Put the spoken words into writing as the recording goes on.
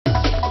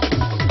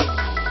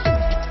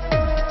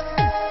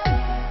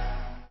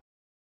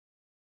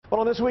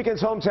Well, in this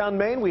weekend's Hometown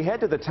Maine, we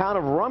head to the town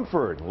of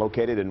Rumford,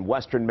 located in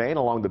western Maine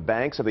along the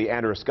banks of the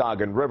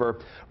Androscoggin River.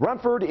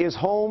 Rumford is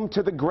home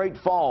to the Great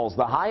Falls,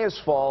 the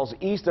highest falls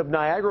east of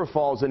Niagara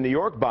Falls in New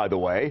York, by the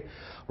way.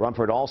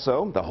 Rumford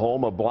also the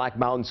home of Black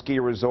Mountain Ski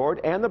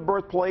Resort and the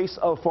birthplace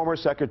of former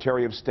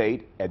Secretary of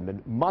State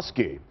Edmund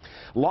Muskie.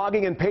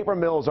 Logging and paper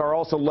mills are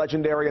also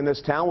legendary in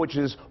this town, which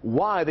is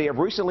why they have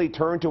recently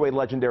turned to a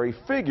legendary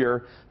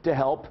figure to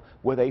help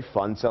with a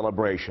fun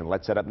celebration.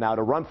 Let's head up now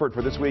to Rumford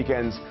for this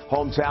weekend's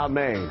Hometown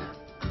Maine.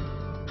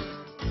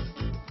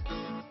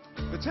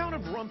 The town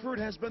of Rumford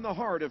has been the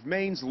heart of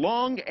Maine's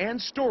long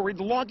and storied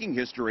logging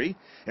history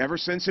ever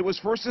since it was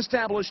first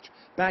established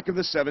back in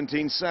the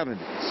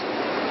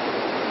 1770s.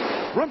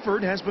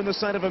 Rumford has been the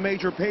site of a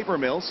major paper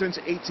mill since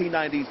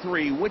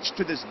 1893, which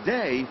to this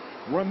day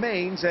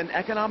remains an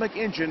economic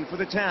engine for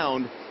the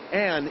town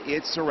and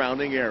its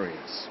surrounding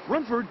areas.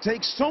 Rumford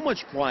takes so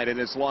much pride in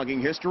its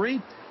logging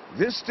history,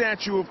 this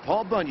statue of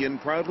Paul Bunyan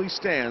proudly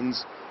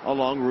stands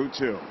along Route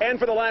 2. And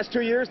for the last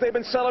 2 years, they've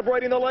been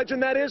celebrating the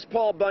legend that is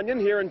Paul Bunyan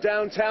here in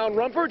downtown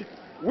Rumford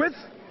with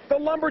the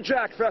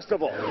Lumberjack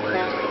Festival.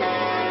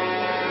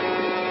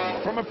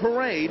 From a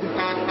parade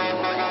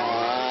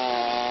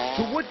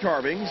to wood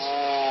carvings,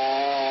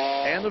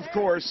 and of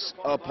course,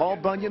 a Paul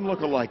Bunyan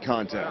look-alike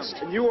contest.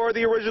 You are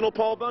the original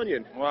Paul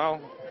Bunyan.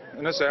 Well,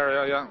 in this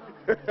area, yeah.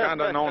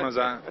 Kind of known as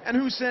that. And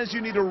who says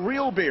you need a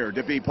real beard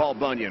to be Paul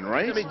Bunyan,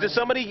 right? I mean, does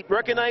somebody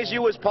recognize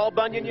you as Paul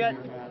Bunyan yet?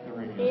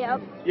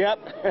 Yep. Yep.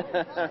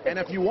 And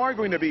if you are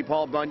going to be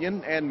Paul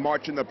Bunyan and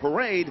march in the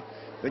parade,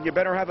 then you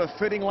better have a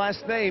fitting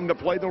last name to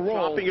play the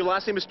role. Chopping. Your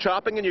last name is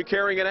Chopping, and you're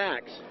carrying an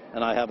axe.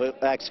 And I have an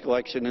axe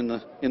collection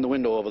in the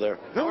window over there.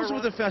 Those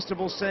with the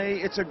festival say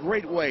it's a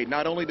great way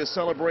not only to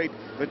celebrate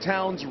the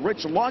town's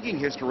rich logging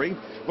history,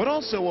 but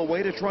also a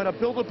way to try to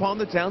build upon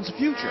the town's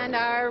future. And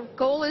our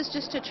goal is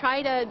just to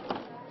try to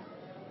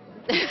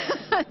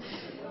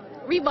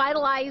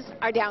revitalize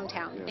our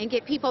downtown and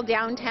get people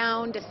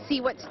downtown to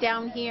see what's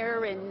down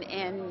here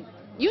and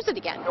use it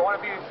again. You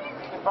want to be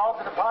involved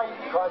in the pie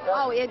eating contest?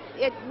 Oh, it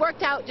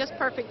worked out just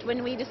perfect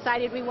when we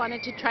decided we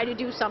wanted to try to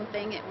do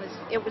something.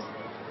 It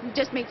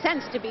just made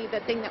sense to be the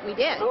thing that we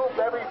did.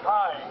 Blueberry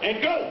pie.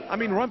 And go! I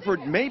mean,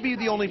 Rumford may be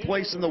the only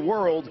place in the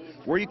world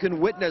where you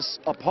can witness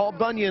a Paul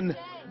Bunyan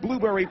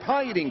blueberry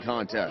pie eating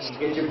contest.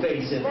 Get your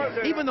face in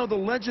there. Even though the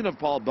legend of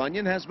Paul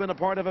Bunyan has been a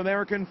part of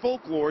American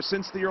folklore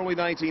since the early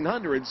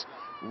 1900s,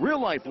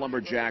 real-life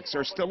lumberjacks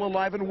are still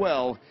alive and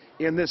well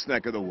in this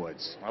neck of the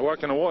woods. I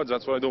work in the woods.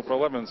 That's what I do for a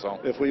living, so.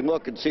 If we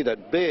look and see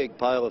that big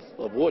pile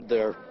of wood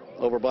there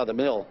over by the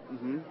mill,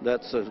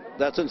 that's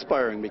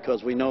inspiring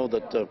because we know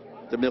that the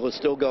mill is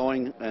still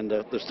going and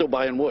they're still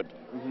buying wood.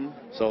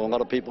 So a lot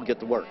of people get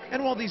to work.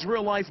 And while these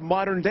real-life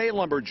modern-day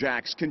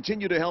lumberjacks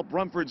continue to help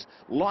Rumford's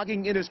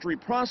logging industry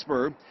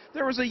prosper,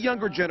 there is a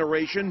younger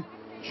generation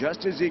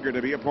just as eager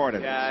to be a part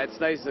of it. Yeah, it's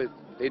nice that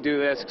they do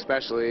this,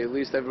 especially. At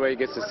least everybody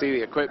gets to see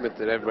the equipment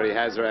that everybody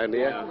has around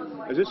here.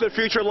 Is this a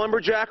future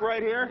lumberjack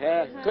right here?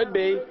 Yeah, could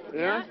be.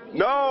 Yeah?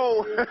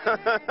 No!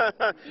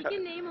 You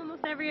can name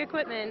almost every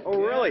equipment. Oh,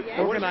 really?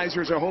 Yeah.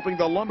 Organizers are hoping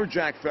the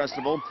Lumberjack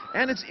Festival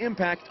and its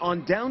impact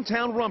on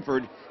downtown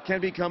Rumford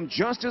can become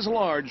just as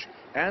large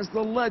as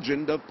the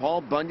legend of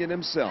Paul Bunyan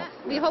himself.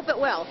 We hope it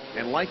will.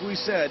 And like we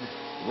said,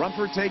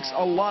 Rumford takes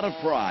a lot of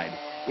pride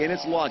in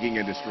its logging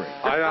industry.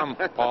 I am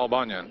Paul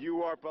Bunyan.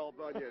 You are Paul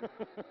Bunyan.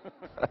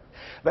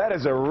 That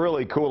is a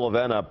really cool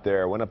event up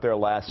there. Went up there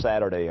last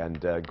Saturday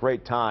and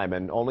great time.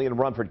 And only in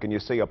Rumford can you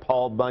see a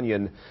Paul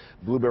Bunyan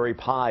blueberry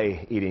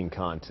pie eating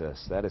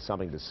contest. That is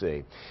something to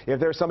see. If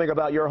there's something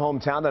about your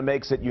hometown that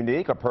makes it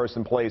unique, a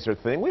person, place, or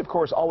thing, we of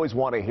course always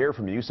want to hear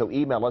from you. So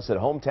email us at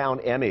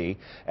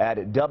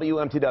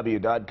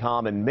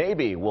hometowmme@WMTW.com and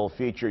maybe we'll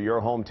feature your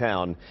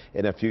hometown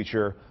in a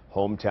future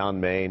Hometown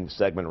Maine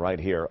segment right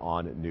here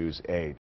on News 8.